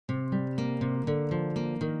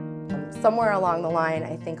Somewhere along the line,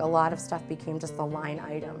 I think a lot of stuff became just a line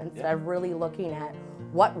item instead of really looking at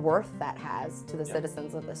what worth that has to the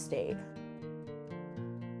citizens of the state.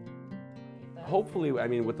 Hopefully, I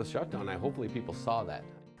mean, with the shutdown, hopefully people saw that.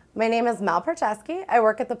 My name is Mel Percheski. I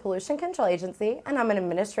work at the Pollution Control Agency, and I'm an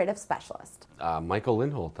administrative specialist. Michael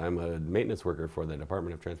Lindholt. I'm a maintenance worker for the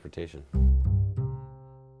Department of Transportation.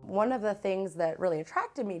 One of the things that really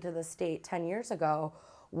attracted me to the state 10 years ago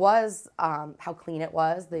was how clean it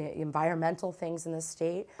was, the environmental things in the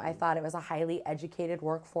state. I thought it was a highly educated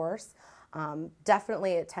workforce.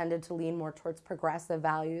 Definitely it tended to lean more towards progressive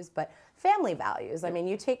values, but family values. I mean,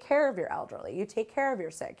 you take care of your elderly, you take care of your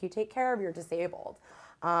sick, you take care of your disabled.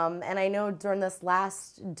 And I know during this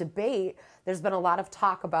last debate, there's been a lot of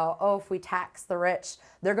talk about, oh, if we tax the rich,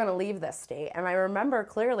 they're going to leave this state. And I remember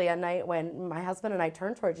clearly a night when my husband and I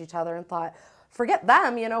turned towards each other and thought, forget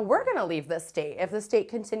them, you know, we're going to leave this state if the state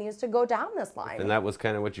continues to go down this line. And that was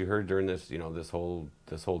kind of what you heard during this, this whole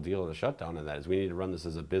deal of the shutdown, and that is we need to run this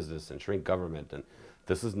as a business and shrink government. And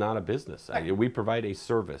this is not a business. We provide a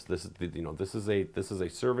service. This is a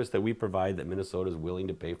service that we provide that Minnesota is willing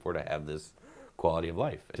to pay for to have this quality of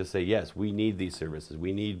life. To say, yes, we need these services.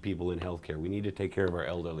 We need people in healthcare. We need to take care of our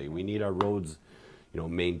elderly. We need our roads,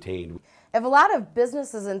 maintained. If a lot of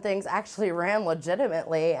businesses and things actually ran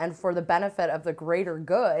legitimately and for the benefit of the greater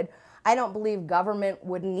good, I don't believe government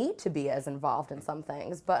would need to be as involved in some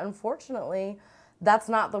things. But unfortunately, that's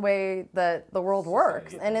not the way that the world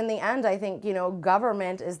works. And in the end, I think,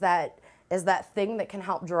 government is that thing that can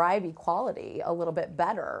help drive equality a little bit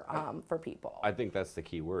better for people. I think that's the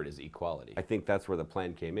key word, is equality. I think that's where the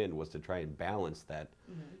plan came in, was to try and balance that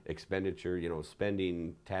expenditure,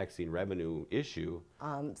 spending, taxing, revenue issue.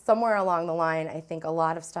 Somewhere along the line, I think a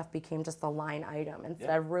lot of stuff became just a line item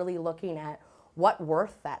instead of really looking at what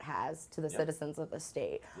worth that has to the citizens of the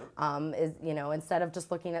state. Instead of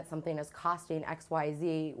just looking at something as costing X, Y,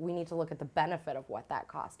 Z, we need to look at the benefit of what that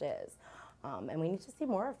cost is. And we need to see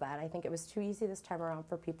more of that. I think it was too easy this time around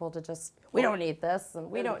for people to just, we don't need this and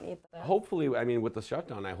we don't need that. Hopefully, I mean, with the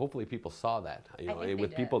shutdown, hopefully people saw that.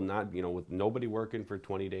 With people not, with nobody working for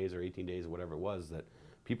 20 days or 18 days, or whatever it was, that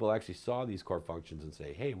people actually saw these core functions and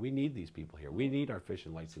say, hey, we need these people here. We need our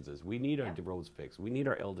fishing licenses. We need our roads fixed. We need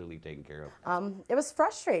our elderly taken care of. It was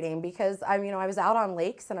frustrating because I was out on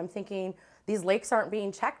lakes and I'm thinking these lakes aren't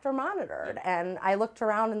being checked or monitored. And I looked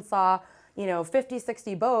around and saw 50,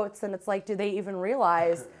 60 boats, and it's like, do they even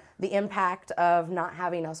realize the impact of not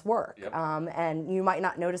having us work? And you might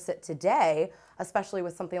not notice it today, especially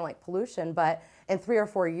with something like pollution, but in 3 or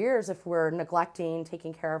 4 years, if we're neglecting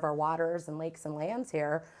taking care of our waters and lakes and lands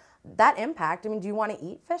here, that impact, do you want to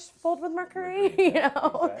eat fish filled with mercury?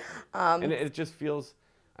 Exactly. And it just feels,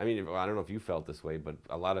 I don't know if you felt this way, but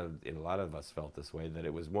a lot of us felt this way, that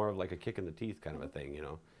it was more of like a kick in the teeth kind of a thing,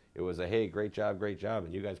 It was a, hey, great job,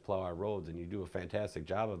 and you guys plow our roads, and you do a fantastic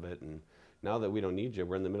job of it, and now that we don't need you,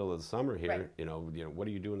 we're in the middle of the summer here, what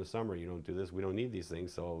do you do in the summer? You don't do this, we don't need these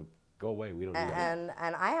things, so go away, we don't need them.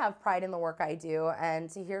 And I have pride in the work I do, and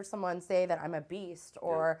to hear someone say that I'm a beast,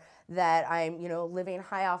 or that I'm, living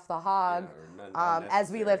high off the hog,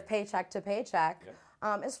 as we live paycheck to paycheck,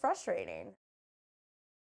 is frustrating.